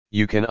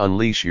You can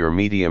unleash your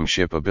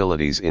mediumship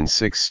abilities in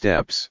 6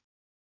 steps.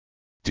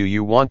 Do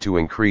you want to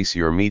increase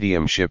your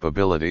mediumship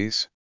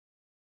abilities?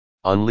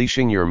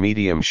 Unleashing your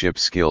mediumship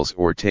skills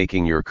or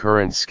taking your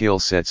current skill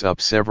sets up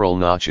several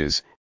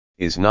notches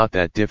is not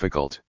that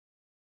difficult.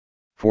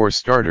 For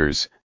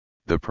starters,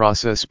 the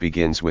process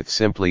begins with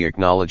simply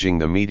acknowledging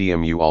the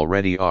medium you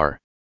already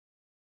are.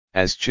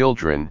 As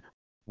children,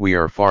 we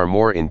are far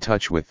more in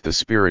touch with the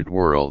spirit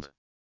world.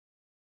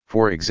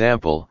 For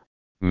example,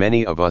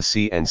 many of us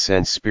see and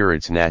sense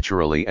spirits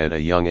naturally at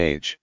a young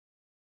age.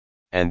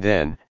 And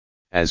then,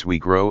 as we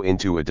grow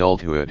into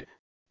adulthood,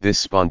 this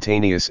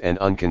spontaneous and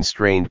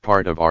unconstrained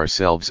part of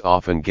ourselves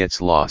often gets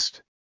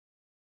lost.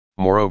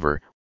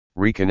 Moreover,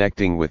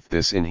 reconnecting with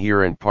this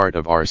inherent part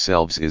of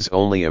ourselves is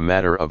only a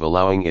matter of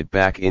allowing it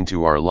back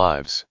into our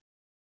lives.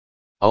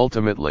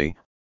 Ultimately,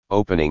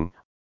 opening,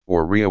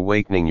 or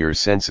reawakening your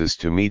senses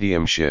to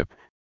mediumship,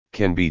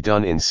 can be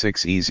done in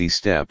 6 easy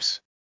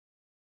steps.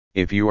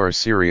 If you are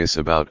serious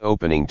about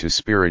opening to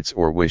spirits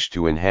or wish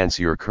to enhance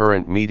your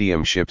current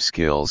mediumship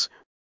skills,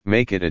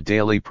 make it a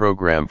daily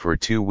program for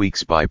 2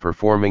 weeks by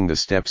performing the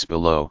steps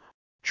below.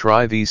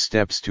 Try these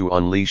steps to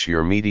unleash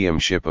your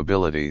mediumship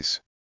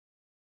abilities.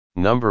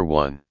 Number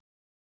 1.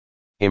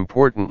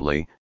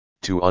 Importantly,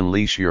 to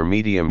unleash your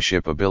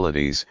mediumship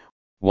abilities,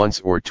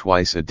 once or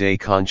twice a day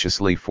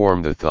consciously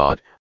form the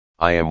thought,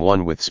 I am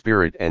one with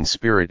spirit and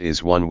spirit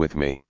is one with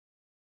me.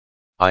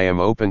 I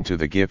am open to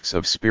the gifts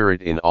of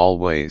spirit in all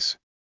ways.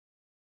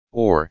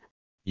 Or,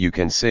 you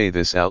can say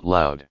this out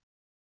loud.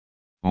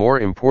 More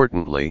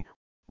importantly,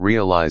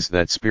 realize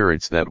that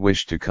spirits that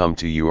wish to come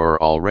to you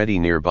are already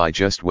nearby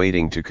just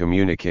waiting to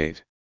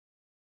communicate.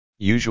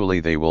 Usually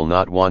they will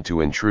not want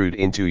to intrude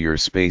into your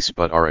space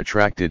but are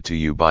attracted to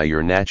you by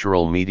your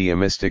natural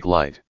mediumistic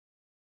light.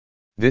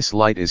 This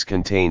light is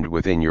contained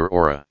within your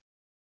aura.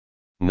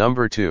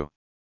 Number 2.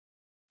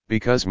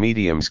 Because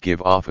mediums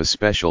give off a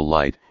special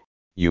light,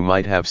 you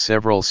might have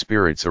several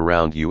spirits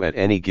around you at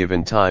any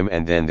given time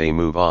and then they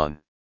move on.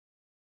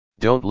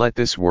 Don't let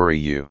this worry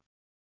you.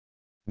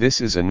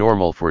 This is a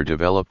normal for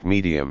developed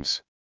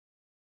mediums.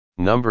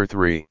 Number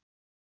 3.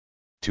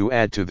 To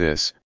add to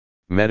this,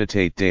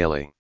 meditate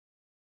daily.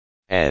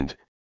 And,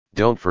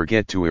 don't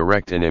forget to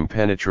erect an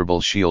impenetrable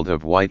shield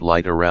of white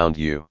light around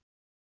you.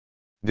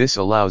 This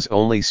allows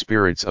only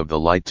spirits of the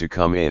light to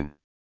come in.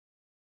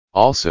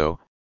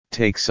 Also,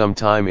 take some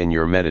time in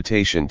your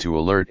meditation to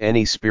alert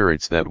any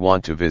spirits that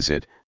want to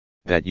visit,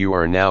 that you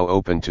are now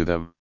open to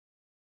them.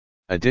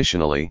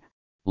 Additionally,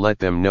 let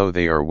them know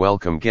they are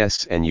welcome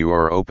guests and you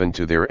are open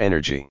to their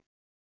energy.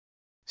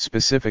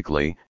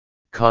 Specifically,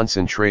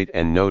 concentrate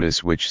and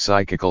notice which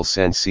psychical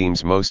sense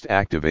seems most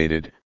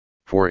activated.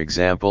 For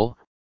example,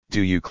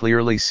 do you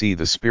clearly see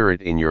the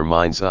spirit in your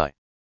mind's eye?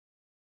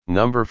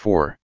 Number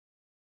 4.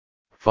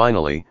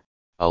 Finally,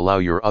 allow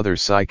your other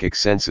psychic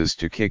senses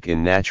to kick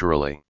in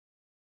naturally.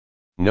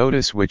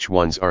 Notice which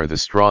ones are the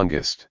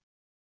strongest.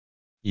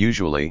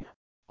 Usually,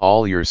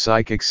 all your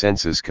psychic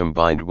senses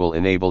combined will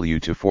enable you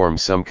to form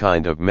some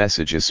kind of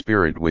message a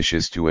spirit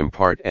wishes to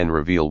impart and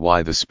reveal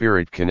why the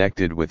spirit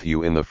connected with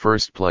you in the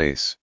first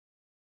place.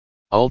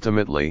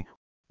 Ultimately,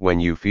 when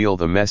you feel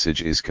the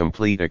message is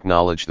complete,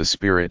 acknowledge the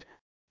spirit,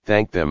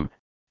 thank them,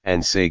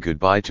 and say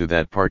goodbye to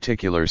that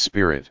particular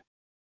spirit.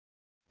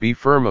 Be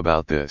firm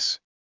about this.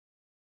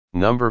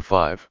 Number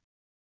 5.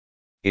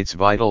 It's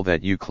vital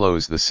that you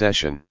close the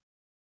session.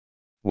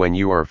 When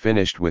you are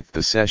finished with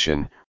the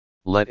session,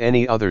 let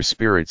any other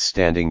spirits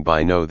standing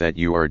by know that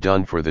you are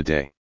done for the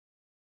day.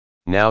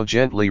 Now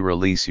gently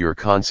release your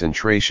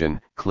concentration,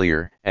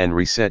 clear and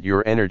reset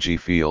your energy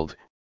field,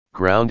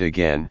 ground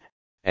again,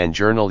 and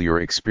journal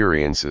your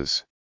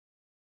experiences.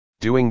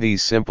 Doing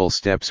these simple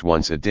steps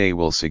once a day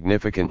will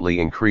significantly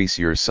increase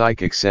your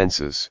psychic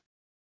senses.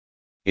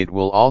 It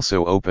will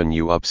also open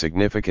you up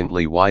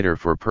significantly wider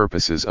for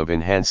purposes of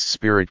enhanced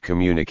spirit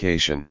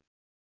communication.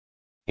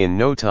 In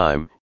no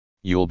time,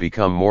 you'll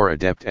become more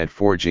adept at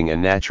forging a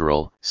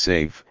natural,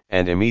 safe,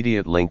 and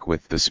immediate link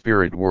with the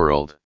spirit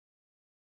world.